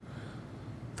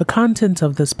The content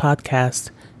of this podcast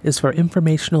is for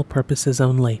informational purposes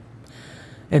only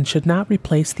and should not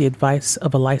replace the advice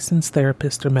of a licensed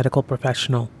therapist or medical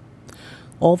professional.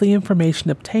 All the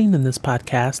information obtained in this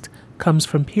podcast comes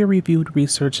from peer-reviewed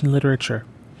research and literature.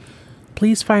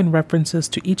 Please find references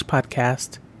to each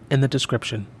podcast in the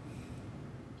description.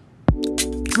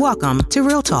 Welcome to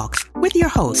Real Talk with your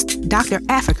host, Dr.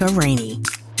 Africa Rainey.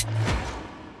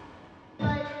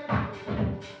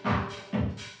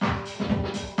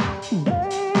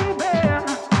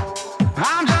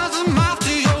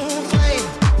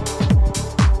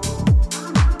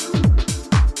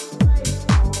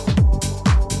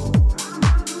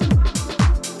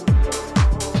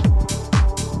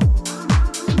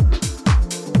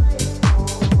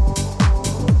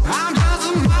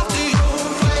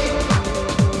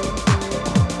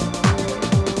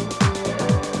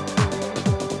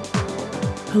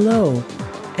 Hello,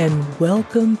 and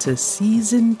welcome to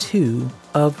Season 2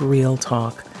 of Real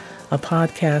Talk, a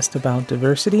podcast about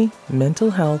diversity, mental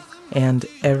health, and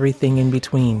everything in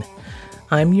between.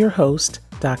 I'm your host,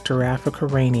 Dr. Africa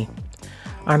Rainey.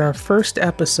 On our first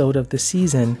episode of the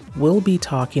season, we'll be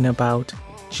talking about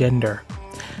gender.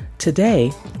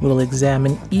 Today, we'll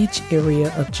examine each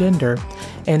area of gender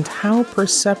and how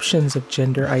perceptions of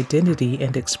gender identity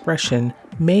and expression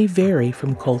may vary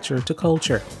from culture to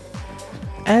culture.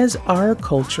 As our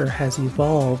culture has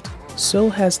evolved, so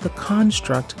has the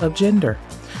construct of gender,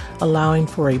 allowing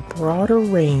for a broader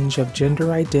range of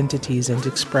gender identities and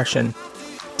expression.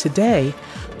 Today,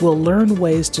 we'll learn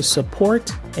ways to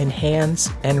support, enhance,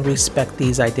 and respect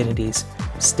these identities.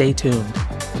 Stay tuned.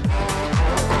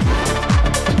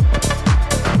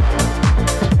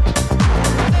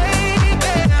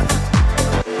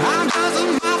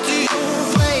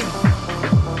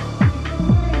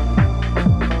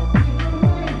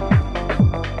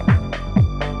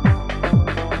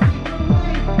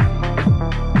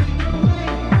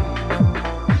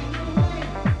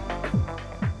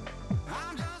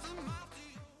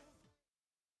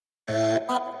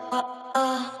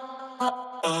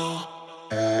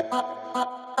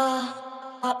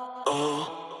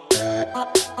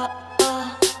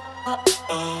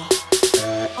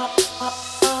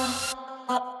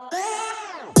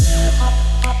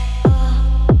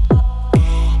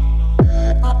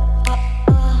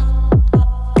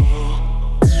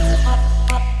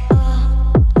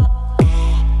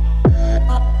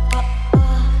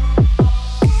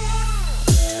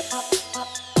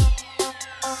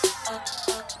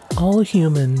 All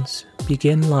humans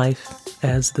begin life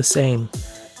as the same,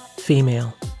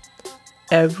 female.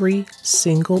 Every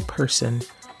single person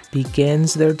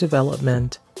begins their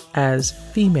development as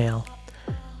female,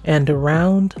 and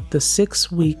around the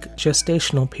 6-week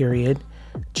gestational period,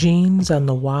 genes on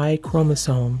the Y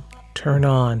chromosome turn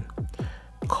on,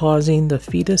 causing the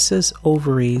fetus's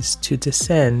ovaries to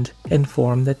descend and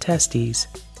form the testes.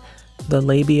 The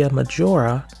labia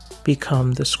majora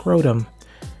become the scrotum,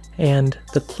 and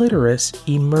the clitoris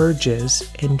emerges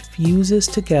and fuses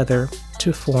together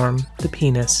to form the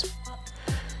penis.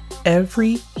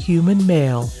 Every human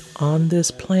male on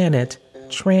this planet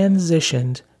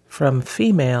transitioned from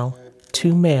female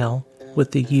to male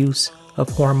with the use of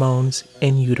hormones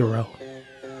in utero.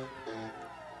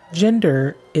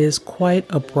 Gender is quite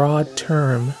a broad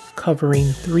term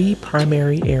covering 3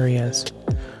 primary areas: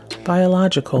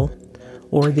 biological,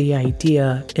 or the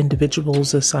idea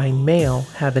individuals assigned male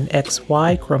have an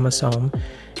XY chromosome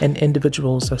and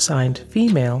individuals assigned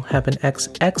female have an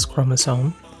XX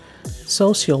chromosome;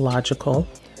 sociological,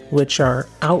 which are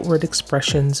outward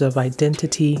expressions of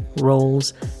identity,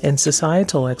 roles, and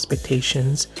societal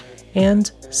expectations;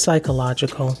 and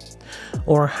psychological,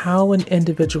 or how an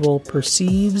individual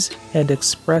perceives and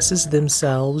expresses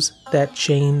themselves that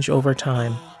change over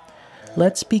time.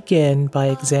 Let's begin by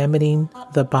examining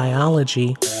the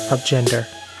biology of gender.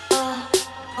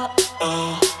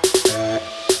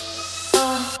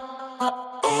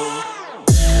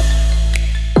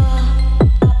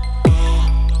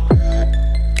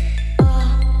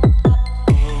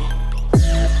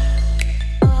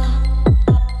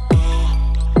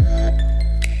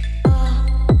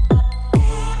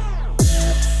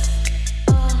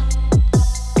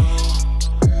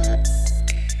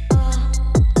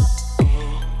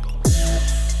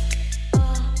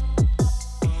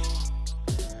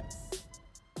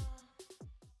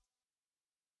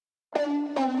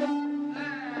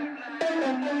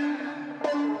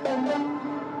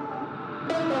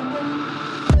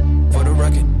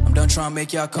 Trying to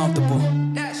make y'all comfortable.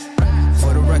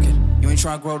 For the record, you ain't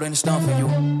trying to grow, then it's done for you.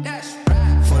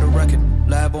 For the record,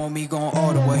 lab on me going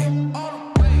all the way.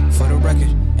 For the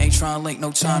record, ain't trying to link,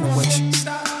 no time to waste.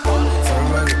 For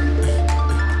the record,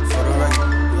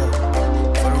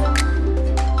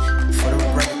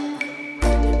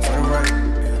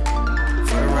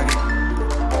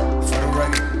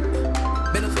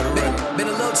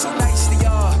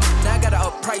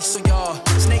 ice for y'all.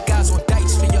 Snake eyes on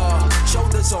dice for y'all.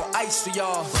 Shoulders on ice for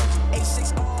y'all.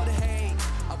 A6 all the hay.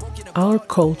 Our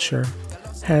culture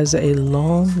has a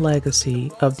long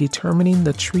legacy of determining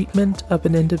the treatment of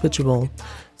an individual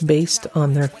based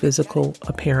on their physical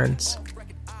appearance.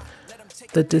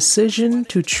 The decision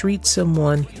to treat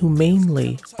someone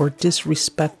humanely or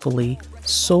disrespectfully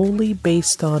solely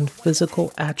based on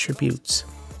physical attributes.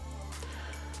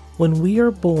 When we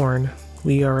are born,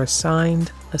 we are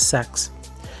assigned a sex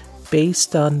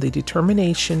based on the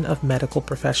determination of medical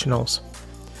professionals.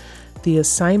 The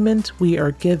assignment we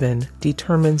are given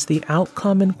determines the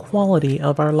outcome and quality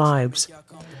of our lives,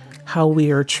 how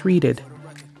we are treated,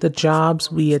 the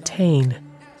jobs we attain,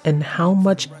 and how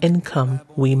much income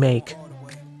we make.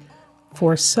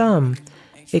 For some,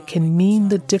 it can mean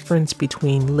the difference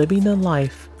between living a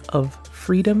life of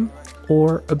freedom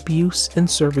or abuse and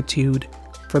servitude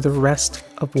for the rest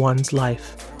of one's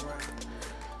life.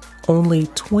 Only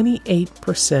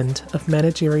 28% of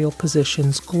managerial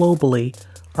positions globally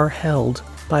are held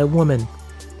by women,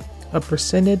 a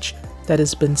percentage that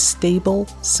has been stable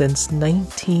since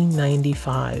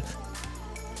 1995.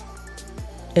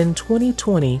 In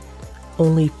 2020,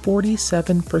 only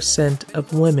 47%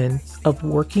 of women of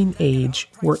working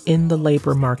age were in the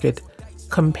labor market,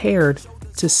 compared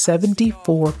to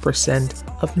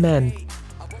 74% of men.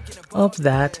 Of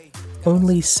that,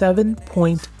 only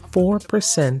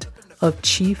 7.4% of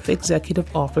chief executive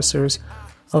officers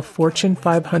of Fortune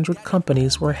 500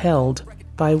 companies were held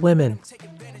by women.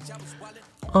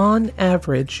 On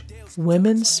average,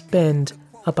 women spend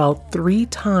about 3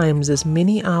 times as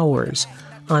many hours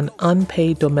on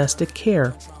unpaid domestic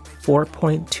care,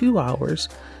 4.2 hours,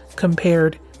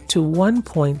 compared to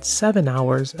 1.7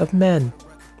 hours of men.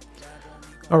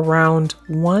 Around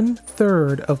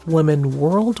 1/3 of women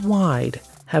worldwide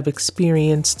have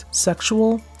experienced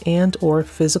sexual and/or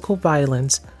physical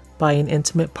violence by an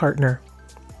intimate partner.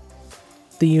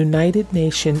 The United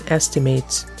Nations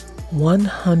estimates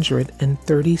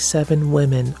 137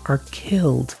 women are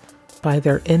killed by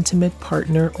their intimate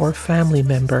partner or family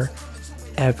member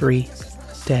every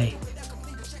day.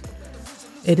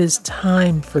 It is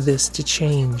time for this to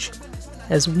change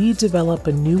as we develop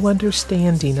a new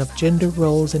understanding of gender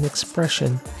roles and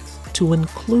expression to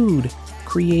include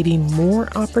creating more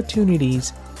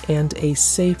opportunities and a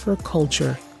safer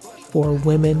culture for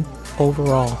women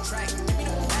overall.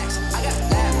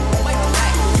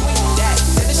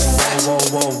 Whoa,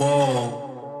 whoa, whoa.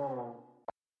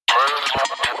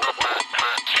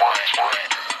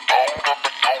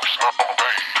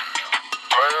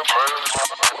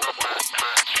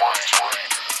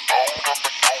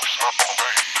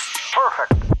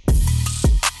 Perfect.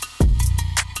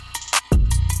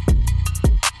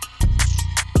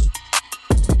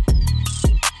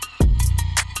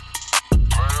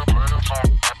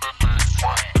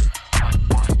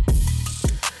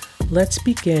 Let's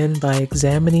begin by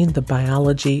examining the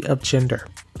biology of gender.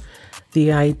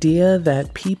 The idea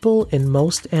that people in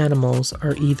most animals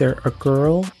are either a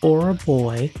girl or a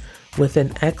boy with an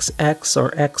XX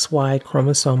or XY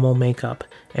chromosomal makeup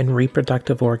and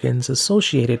reproductive organs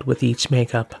associated with each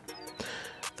makeup.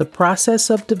 The process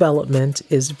of development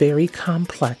is very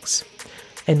complex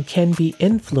and can be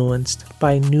influenced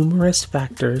by numerous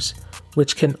factors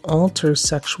which can alter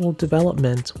sexual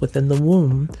development within the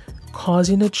womb,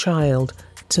 causing a child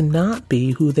to not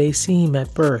be who they seem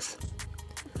at birth.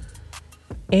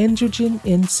 Androgen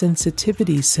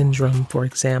insensitivity syndrome, for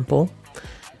example,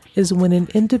 is when an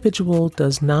individual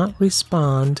does not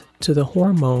respond to the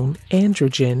hormone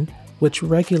androgen, which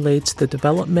regulates the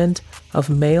development of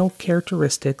male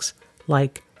characteristics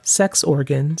like sex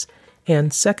organs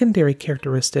and secondary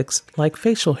characteristics like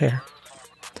facial hair.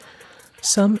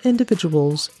 Some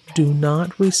individuals do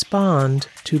not respond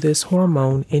to this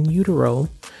hormone in utero,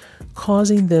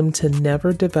 causing them to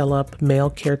never develop male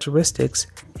characteristics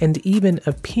and even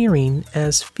appearing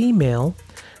as female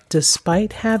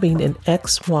despite having an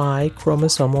XY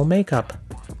chromosomal makeup.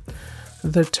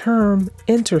 The term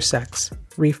intersex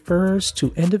refers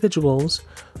to individuals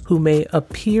who may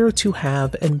appear to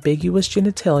have ambiguous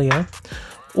genitalia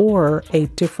or a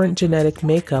different genetic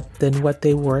makeup than what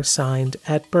they were assigned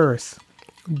at birth,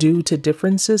 due to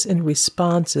differences in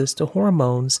responses to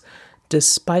hormones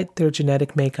despite their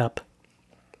genetic makeup.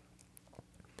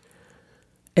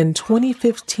 In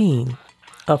 2015,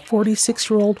 a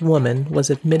 46-year-old woman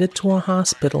was admitted to a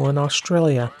hospital in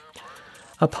Australia.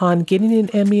 Upon getting an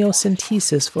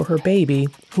amniocentesis for her baby,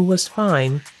 who was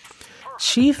fine,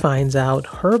 she finds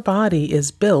out her body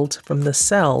is built from the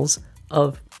cells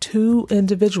of 2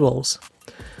 individuals,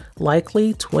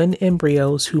 likely twin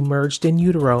embryos who merged in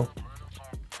utero.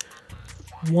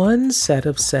 one set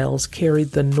of cells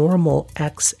carried the normal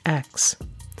XX,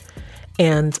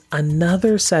 and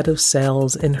another set of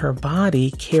cells in her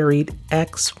body carried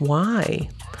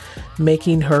XY,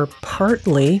 making her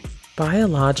partly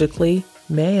biologically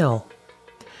male.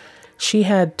 She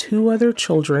had 2 other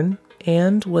children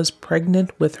and was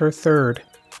pregnant with her third.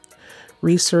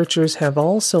 Researchers have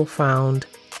also found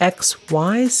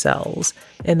XY cells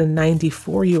in a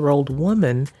 94-year-old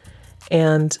woman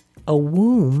and a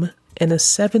womb in a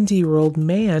 70-year-old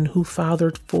man who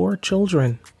fathered 4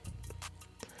 children.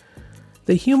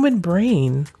 The human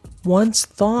brain, once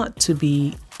thought to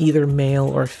be either male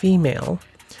or female,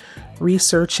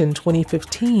 research in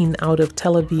 2015 out of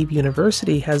Tel Aviv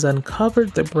University has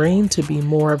uncovered the brain to be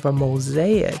more of a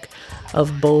mosaic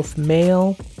of both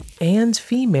male and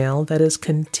female that is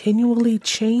continually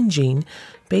changing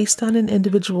based on an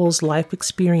individual's life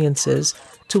experiences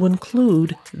to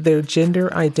include their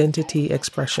gender identity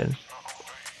expression.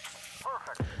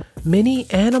 Many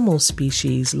animal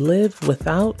species live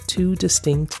without 2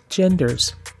 distinct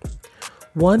genders.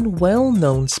 One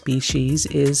well-known species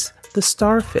is the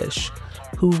starfish,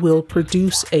 who will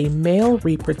produce a male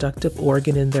reproductive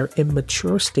organ in their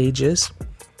immature stages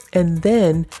and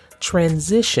then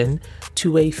transition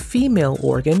to a female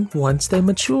organ once they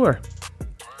mature.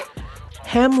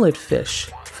 Hamletfish,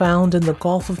 found in the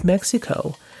Gulf of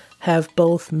Mexico, have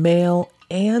both male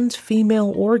and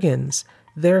female organs,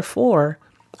 therefore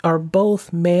are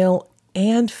both male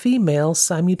and female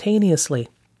simultaneously.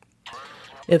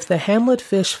 If the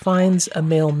hamletfish finds a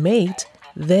male mate,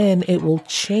 then it will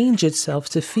change itself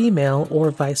to female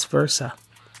or vice versa.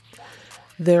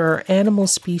 There are animal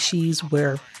species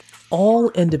where all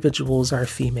individuals are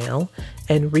female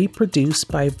and reproduce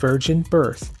by virgin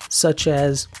birth, such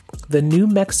as the New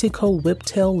Mexico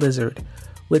whiptail lizard,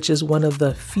 which is one of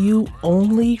the few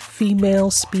only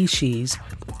female species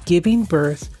giving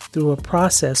birth through a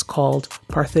process called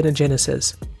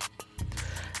parthenogenesis.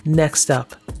 Next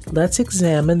up, let's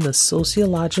examine the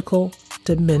sociological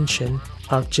dimension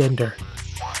of gender.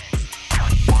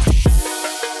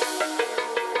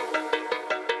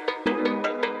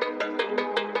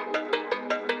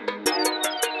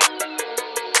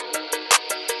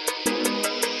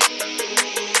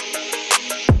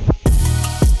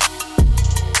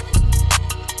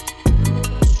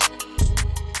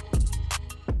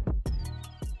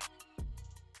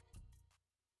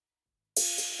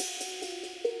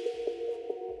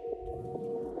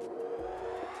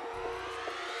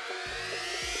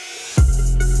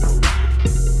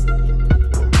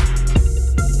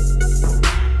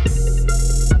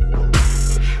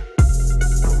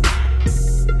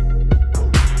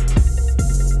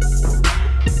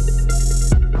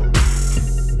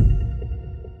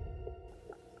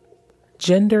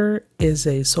 Gender is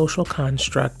a social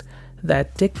construct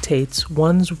that dictates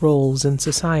one's roles in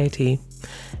society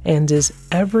and is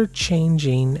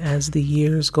ever-changing as the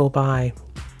years go by.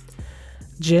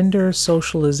 Gender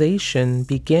socialization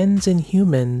begins in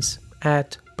humans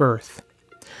at birth.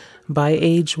 By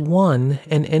age 1,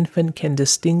 an infant can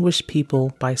distinguish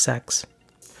people by sex.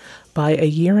 By a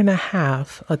year and a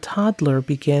half, a toddler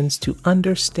begins to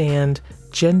understand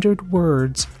gendered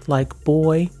words like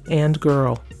boy and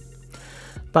girl.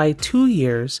 By 2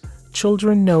 years,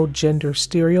 children know gender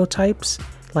stereotypes,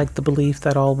 like the belief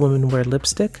that all women wear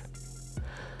lipstick.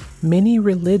 Many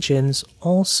religions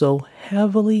also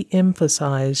heavily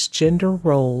emphasize gender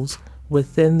roles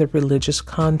within the religious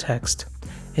context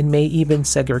and may even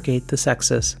segregate the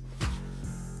sexes.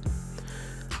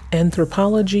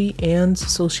 Anthropology and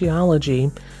sociology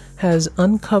has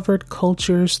uncovered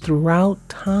cultures throughout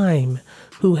time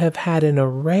who have had an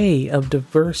array of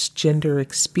diverse gender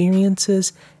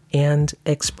experiences and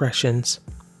expressions.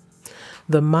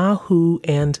 The Mahu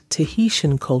and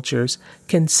Tahitian cultures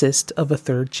consist of a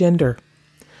third gender.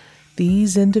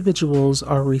 These individuals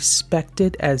are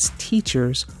respected as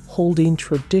teachers holding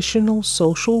traditional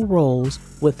social roles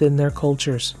within their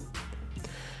cultures.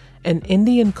 In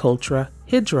Indian culture,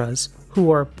 Hijras,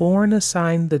 who are born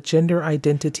assigned the gender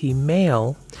identity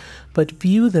male, but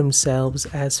view themselves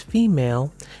as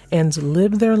female and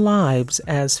live their lives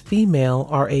as female,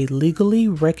 are a legally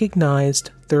recognized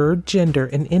third gender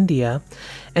in India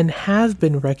and have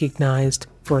been recognized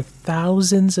for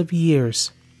thousands of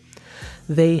years.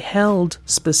 They held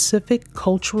specific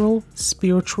cultural,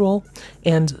 spiritual,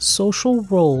 and social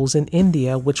roles in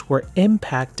India which were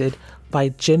impacted by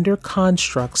gender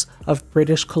constructs of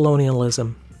British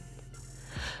colonialism.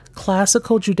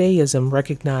 Classical Judaism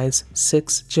recognized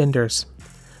 6 genders.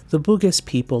 The Bugis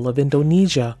people of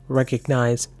Indonesia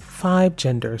recognize 5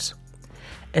 genders.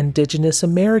 Indigenous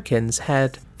Americans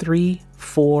had 3,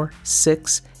 4,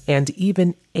 6, and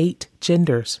even 8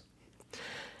 genders.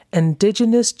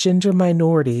 Indigenous gender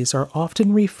minorities are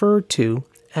often referred to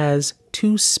as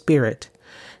two-spirit,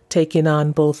 taking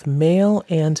on both male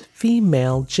and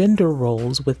female gender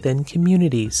roles within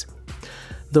communities.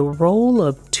 The role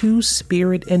of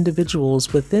two-spirit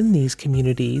individuals within these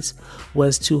communities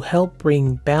was to help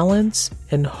bring balance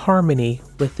and harmony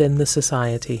within the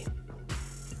society.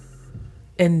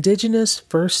 Indigenous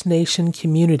First Nation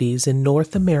communities in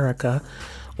North America,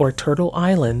 or Turtle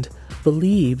Island,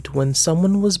 believed when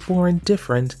someone was born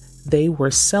different, they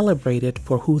were celebrated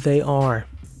for who they are.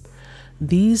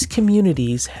 These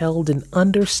communities held an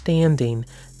understanding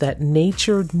that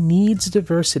nature needs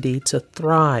diversity to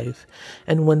thrive,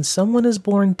 and when someone is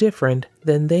born different,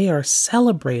 then they are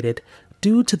celebrated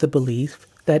due to the belief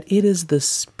that it is the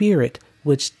spirit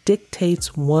which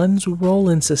dictates one's role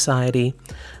in society,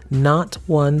 not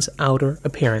one's outer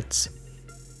appearance.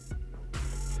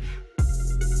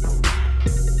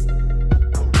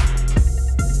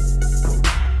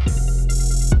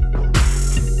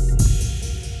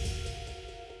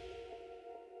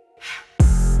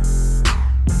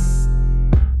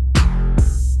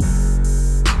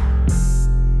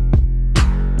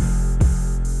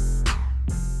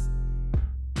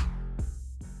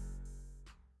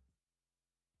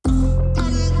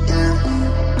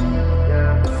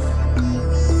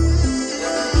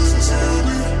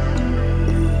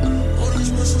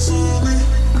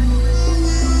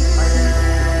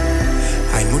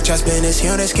 Muchas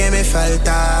bendiciones que me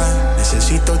faltan,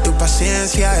 necesito tu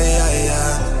paciencia,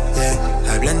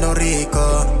 yeah. Hablando rico,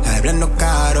 hablando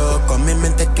caro, con mi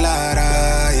mente clara,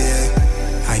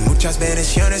 yeah. Hay muchas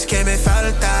bendiciones que me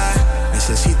faltan,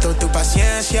 necesito tu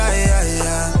paciencia,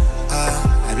 yeah.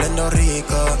 Hablando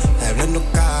rico, hablando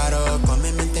caro, con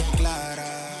mi mente clara.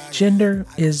 Gender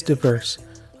is diverse,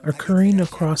 occurring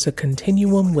across a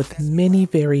continuum with many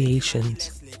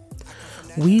variations.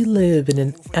 We live in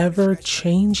an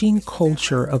ever-changing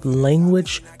culture of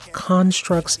language,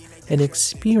 constructs, and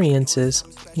experiences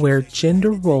where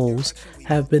gender roles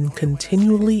have been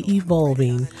continually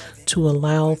evolving to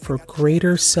allow for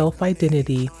greater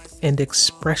self-identity and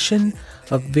expression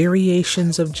of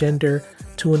variations of gender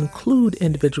to include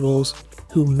individuals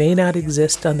who may not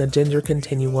exist on the gender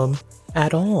continuum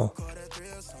at all.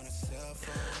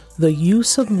 The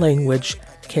use of language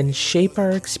can shape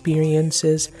our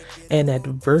experiences and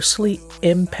adversely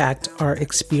impact our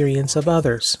experience of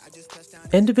others.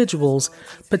 Individuals,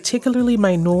 particularly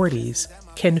minorities,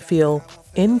 can feel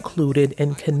included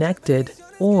and connected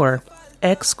or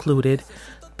excluded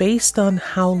based on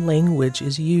how language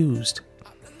is used.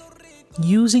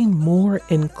 Using more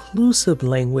inclusive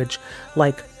language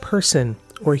like person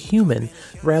or human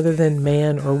rather than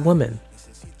man or woman.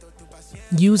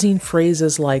 Using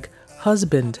phrases like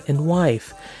husband and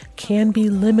wife can be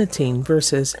limiting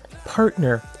versus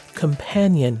partner,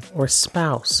 companion, or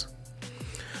spouse.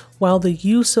 While the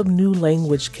use of new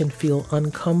language can feel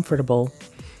uncomfortable,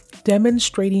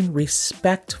 demonstrating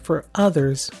respect for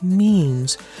others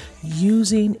means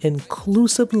using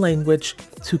inclusive language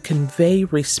to convey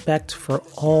respect for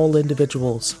all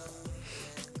individuals.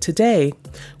 Today,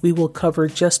 we will cover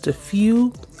just a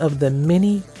few of the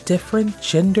many different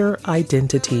gender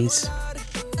identities.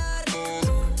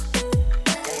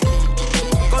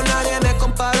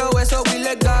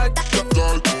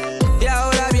 Y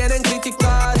ahora vienen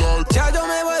criticar. Ya yo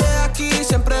me voy de aquí,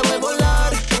 siempre voy a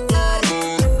volar.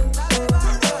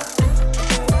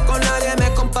 Con nadie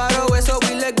me comparo, eso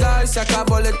es ilegal. Se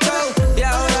acabó el show y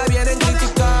ahora vienen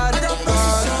criticar.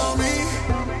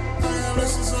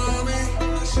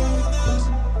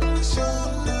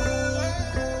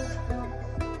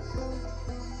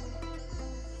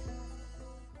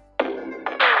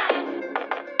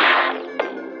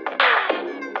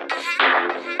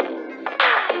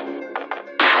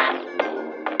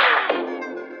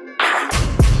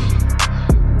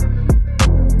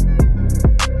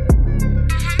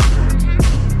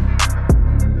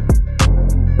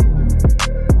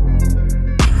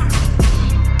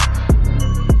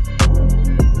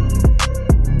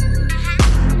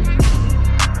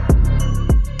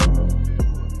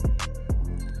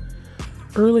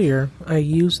 Earlier, I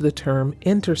used the term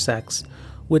intersex,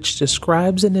 which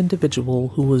describes an individual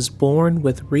who was born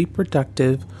with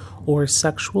reproductive or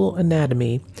sexual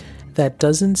anatomy that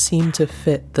doesn't seem to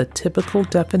fit the typical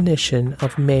definition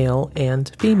of male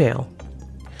and female.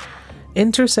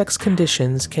 Intersex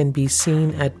conditions can be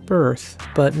seen at birth,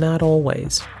 but not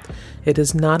always. It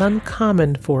is not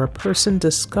uncommon for a person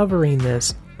discovering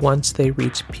this once they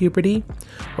reach puberty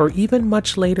or even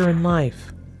much later in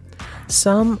life.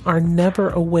 Some are never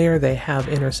aware they have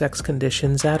intersex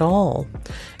conditions at all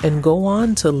and go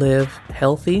on to live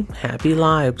healthy, happy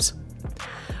lives.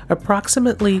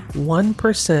 Approximately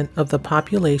 1% of the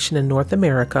population in North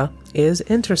America is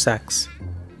intersex.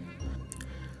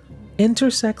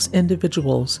 Intersex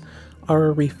individuals are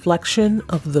a reflection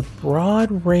of the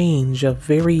broad range of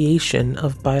variation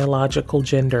of biological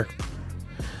gender.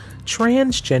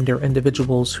 Transgender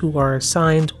individuals who are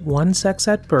assigned one sex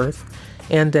at birth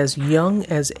and as young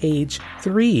as age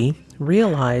 3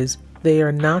 realize they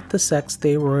are not the sex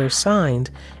they were assigned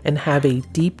and have a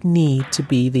deep need to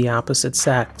be the opposite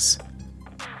sex.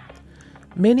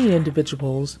 Many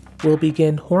individuals will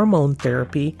begin hormone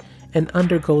therapy and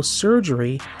undergo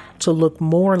surgery to look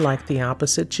more like the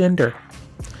opposite gender.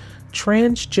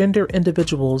 Transgender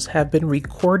individuals have been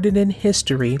recorded in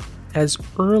history as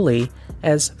early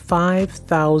as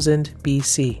 5000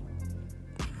 BC.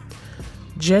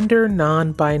 Gender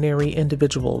non-binary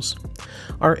individuals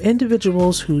are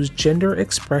individuals whose gender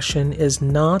expression is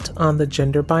not on the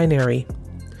gender binary.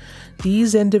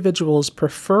 These individuals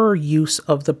prefer use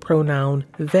of the pronoun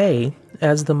they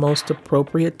as the most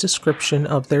appropriate description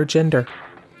of their gender.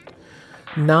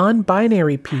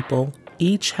 Non-binary people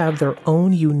each have their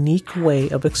own unique way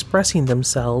of expressing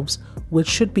themselves, which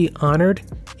should be honored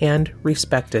and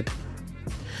respected.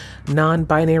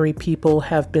 Non-binary people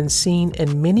have been seen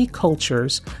in many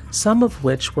cultures, some of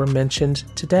which were mentioned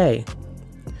today.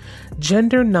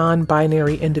 Gender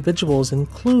non-binary individuals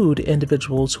include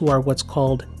individuals who are what's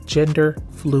called gender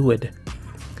fluid.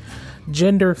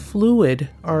 Gender fluid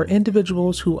are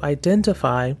individuals who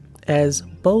identify as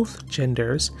both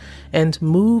genders and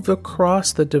move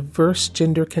across the diverse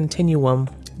gender continuum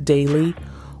daily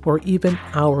or even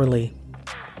hourly.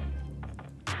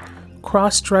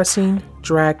 Cross-dressing,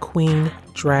 drag queen,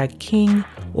 drag king,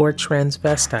 or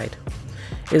transvestite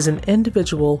is an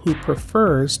individual who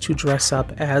prefers to dress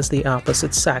up as the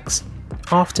opposite sex,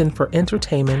 often for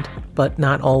entertainment, but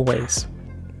not always.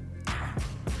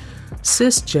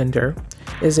 Cisgender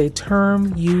is a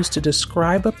term used to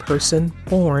describe a person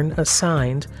born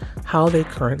assigned how they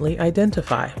currently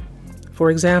identify. For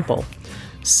example,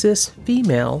 cis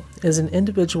female is an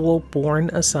individual born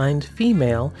assigned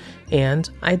female and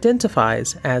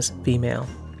identifies as female.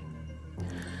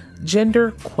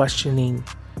 Gender questioning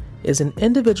is an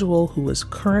individual who is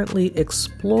currently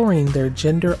exploring their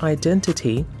gender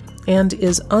identity and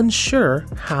is unsure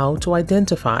how to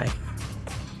identify.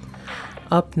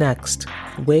 Up next,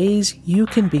 ways you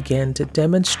can begin to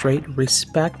demonstrate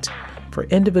respect for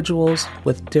individuals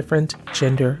with different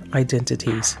gender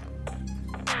identities.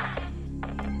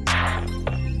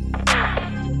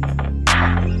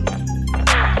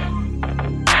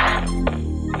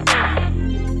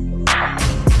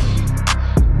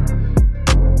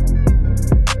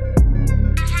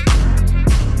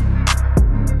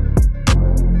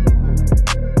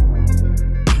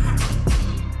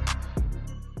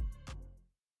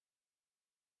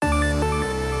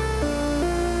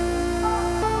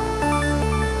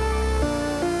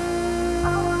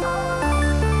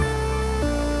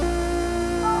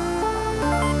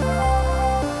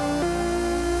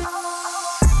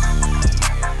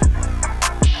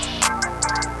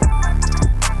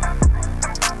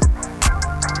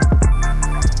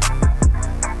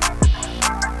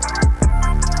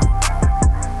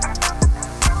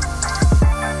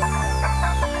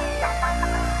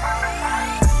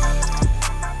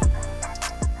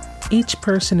 Each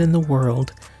person in the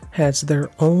world has their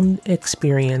own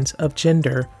experience of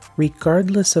gender,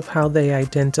 regardless of how they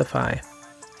identify.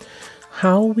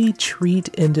 How we treat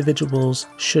individuals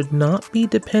should not be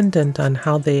dependent on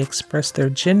how they express their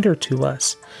gender to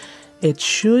us. It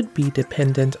should be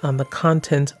dependent on the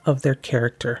content of their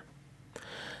character.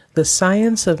 The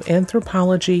science of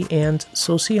anthropology and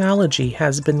sociology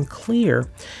has been clear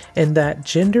in that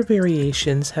gender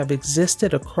variations have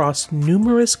existed across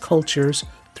numerous cultures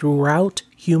throughout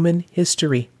human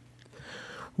history.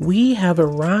 We have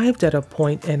arrived at a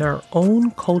point in our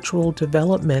own cultural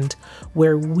development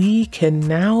where we can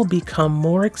now become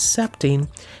more accepting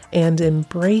and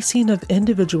embracing of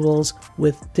individuals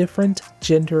with different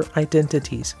gender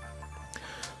identities.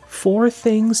 4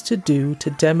 things to do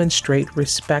to demonstrate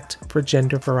respect for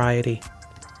gender variety.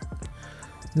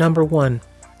 Number 1,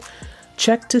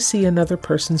 check to see another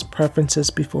person's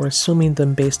preferences before assuming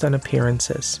them based on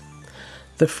appearances.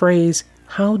 The phrase,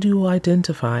 "How do you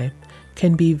identify?"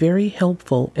 can be very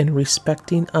helpful in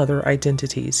respecting other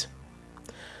identities.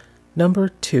 Number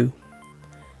 2,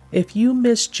 if you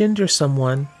misgender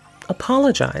someone,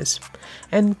 apologize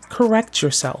and correct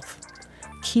yourself.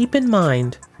 Keep in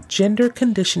mind, Gender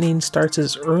conditioning starts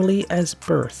as early as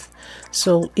birth,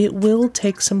 so it will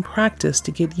take some practice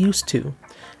to get used to,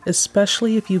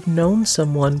 especially if you've known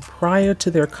someone prior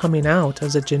to their coming out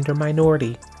as a gender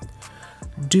minority.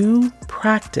 Do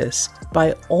practice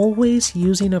by always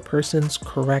using a person's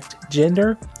correct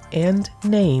gender and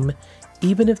name,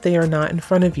 even if they are not in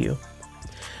front of you.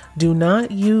 Do not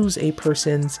use a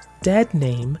person's dead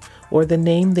name or the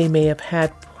name they may have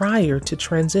had prior to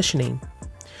transitioning.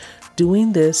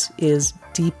 Doing this is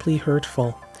deeply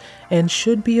hurtful and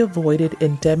should be avoided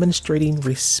in demonstrating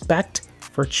respect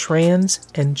for trans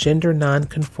and gender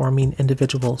non-conforming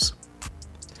individuals.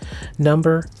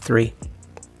 Number 3.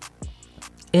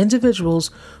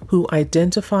 Individuals who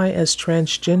identify as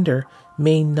transgender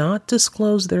may not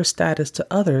disclose their status to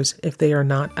others if they are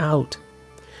not out.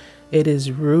 It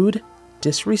is rude,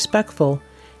 disrespectful,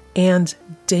 and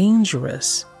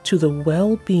dangerous to the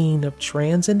well-being of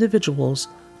trans individuals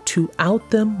to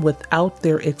out them without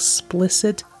their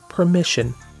explicit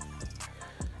permission.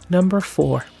 Number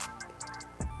 4.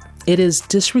 It is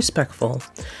disrespectful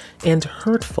and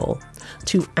hurtful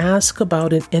to ask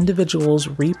about an individual's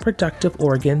reproductive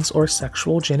organs or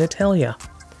sexual genitalia.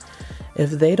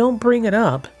 If they don't bring it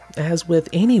up, as with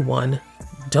anyone,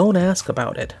 don't ask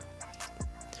about it.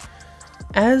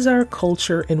 As our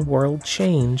culture and world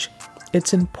change,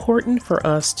 it's important for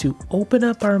us to open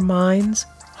up our minds,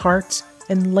 hearts,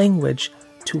 and language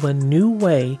to a new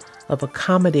way of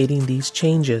accommodating these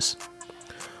changes.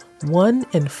 1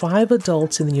 in 5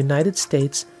 adults in the United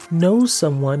States knows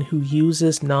someone who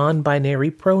uses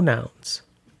non-binary pronouns.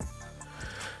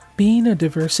 Being a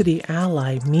diversity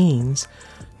ally means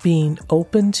being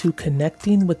open to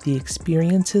connecting with the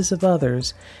experiences of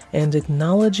others and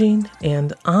acknowledging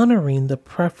and honoring the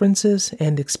preferences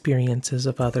and experiences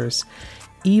of others,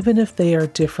 even if they are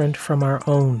different from our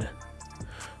own.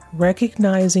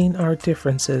 Recognizing our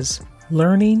differences,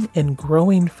 learning and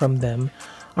growing from them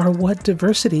are what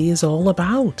diversity is all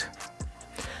about.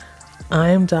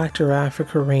 I'm Dr.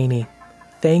 Africa Rainey.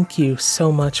 Thank you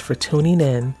so much for tuning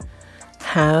in.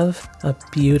 Have a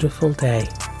beautiful day.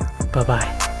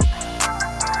 Bye-bye.